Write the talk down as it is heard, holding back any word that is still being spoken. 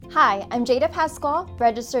Hi, I'm Jada Pasquale,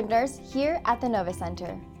 registered nurse here at the Novus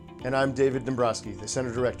Center. And I'm David Dombrowski, the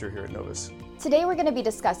Center Director here at Novus. Today we're going to be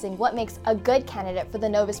discussing what makes a good candidate for the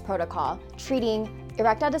Novus protocol, treating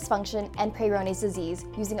erectile dysfunction and Peyronie's disease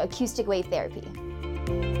using acoustic wave therapy.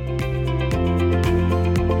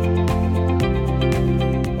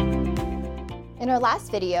 In our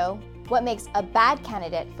last video, what makes a bad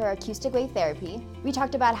candidate for acoustic wave therapy, we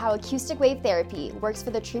talked about how acoustic wave therapy works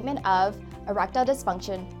for the treatment of erectile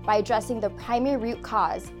dysfunction by addressing the primary root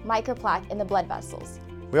cause, microplaque in the blood vessels.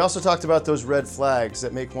 We also talked about those red flags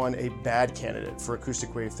that make one a bad candidate for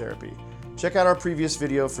acoustic wave therapy. Check out our previous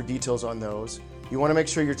video for details on those. You want to make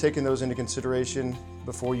sure you're taking those into consideration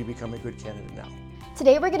before you become a good candidate now.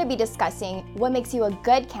 Today we're going to be discussing what makes you a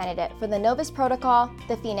good candidate for the Novus protocol,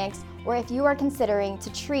 the Phoenix, or if you are considering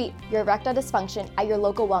to treat your erectile dysfunction at your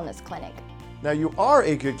local wellness clinic. Now, you are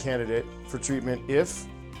a good candidate for treatment if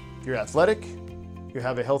you're athletic, you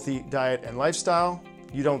have a healthy diet and lifestyle,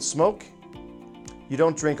 you don't smoke, you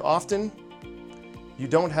don't drink often, you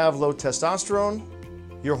don't have low testosterone,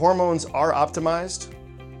 your hormones are optimized,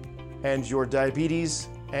 and your diabetes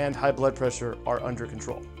and high blood pressure are under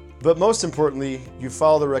control. But most importantly, you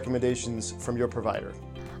follow the recommendations from your provider.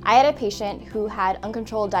 I had a patient who had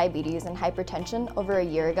uncontrolled diabetes and hypertension over a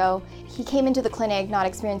year ago. He came into the clinic not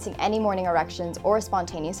experiencing any morning erections or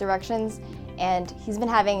spontaneous erections, and he's been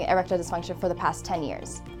having erectile dysfunction for the past 10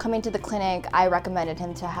 years. Coming to the clinic, I recommended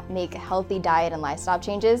him to make healthy diet and lifestyle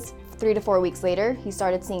changes. 3 to 4 weeks later, he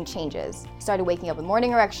started seeing changes. He started waking up with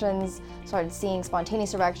morning erections, started seeing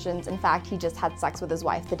spontaneous erections. In fact, he just had sex with his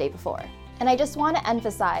wife the day before. And I just want to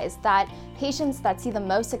emphasize that patients that see the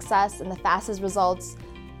most success and the fastest results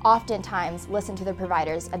oftentimes listen to their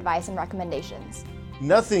provider's advice and recommendations.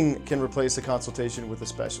 Nothing can replace a consultation with a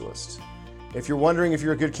specialist. If you're wondering if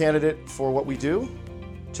you're a good candidate for what we do,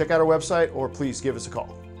 check out our website or please give us a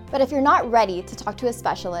call. But if you're not ready to talk to a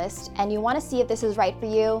specialist and you want to see if this is right for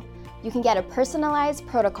you, you can get a personalized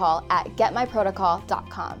protocol at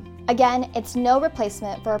getmyprotocol.com. Again, it's no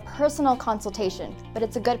replacement for a personal consultation, but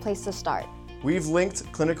it's a good place to start. We've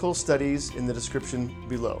linked clinical studies in the description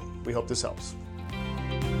below. We hope this helps.